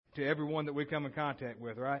to everyone that we come in contact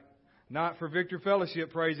with, right? Not for Victory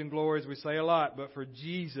Fellowship praise and glory, as we say a lot, but for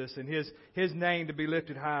Jesus and His name to be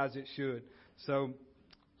lifted high as it should. So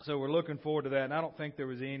we're looking forward to that. And I don't think there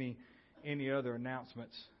was any other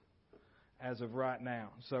announcements as of right now.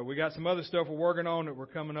 So we got some other stuff we're working on that we're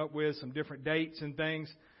coming up with, some different dates and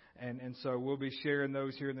things. And so we'll be sharing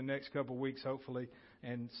those here in the next couple of weeks, hopefully,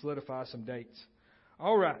 and solidify some dates.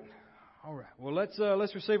 All right. Well,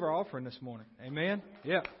 let's receive our offering this morning. Amen?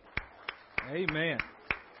 Yeah. Amen.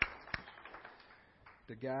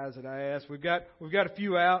 The guys that I asked, we've got a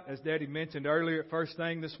few out, as Daddy mentioned earlier, first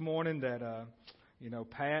thing this morning, that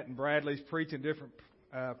Pat and Bradley's preaching different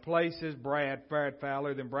places. Brad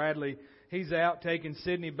Fowler, then Bradley, he's out taking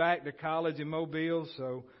Sydney back to college in Mobile,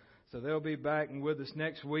 so they'll be back and with us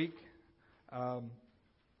next week.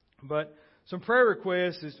 But some prayer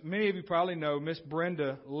requests, as many of you probably know, Miss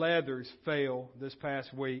Brenda Leathers fell this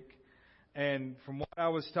past week. And from what I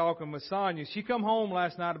was talking with Sonia, she come home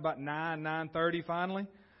last night about 9:30 finally.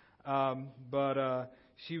 But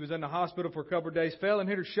she was in the hospital for a couple of days, fell and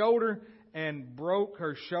hit her shoulder and broke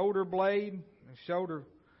her shoulder blade, shoulder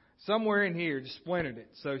somewhere in here, just splintered it.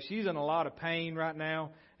 So she's in a lot of pain right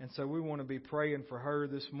now. And so we want to be praying for her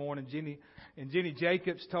this morning. Jenny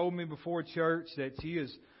Jacobs told me before church that she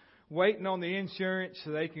is waiting on the insurance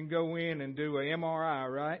so they can go in and do a MRI,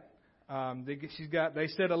 right? They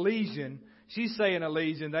said a lesion. She's saying a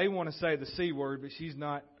lesion. They want to say the C word, but she's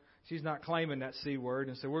not claiming that C word.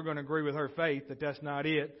 And so we're going to agree with her faith that that's not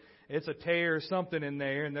it. It's a tear or something in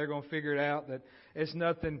there, and they're going to figure it out that it's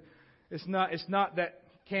nothing. It's not that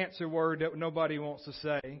cancer word that nobody wants to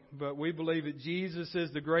say, but we believe that Jesus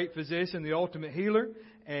is the great physician, the ultimate healer,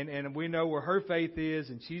 and we know where her faith is,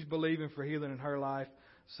 and she's believing for healing in her life.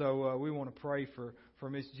 So we want to pray for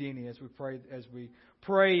Miss Jeannie as we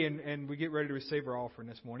pray and we get ready to receive our offering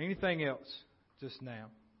this morning. Anything else just now?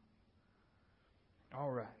 All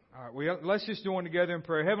right. Let's just join together in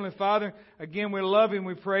prayer. Heavenly Father, again, we love you and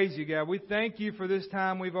we praise you, God. We thank you for this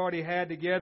time we've already had together.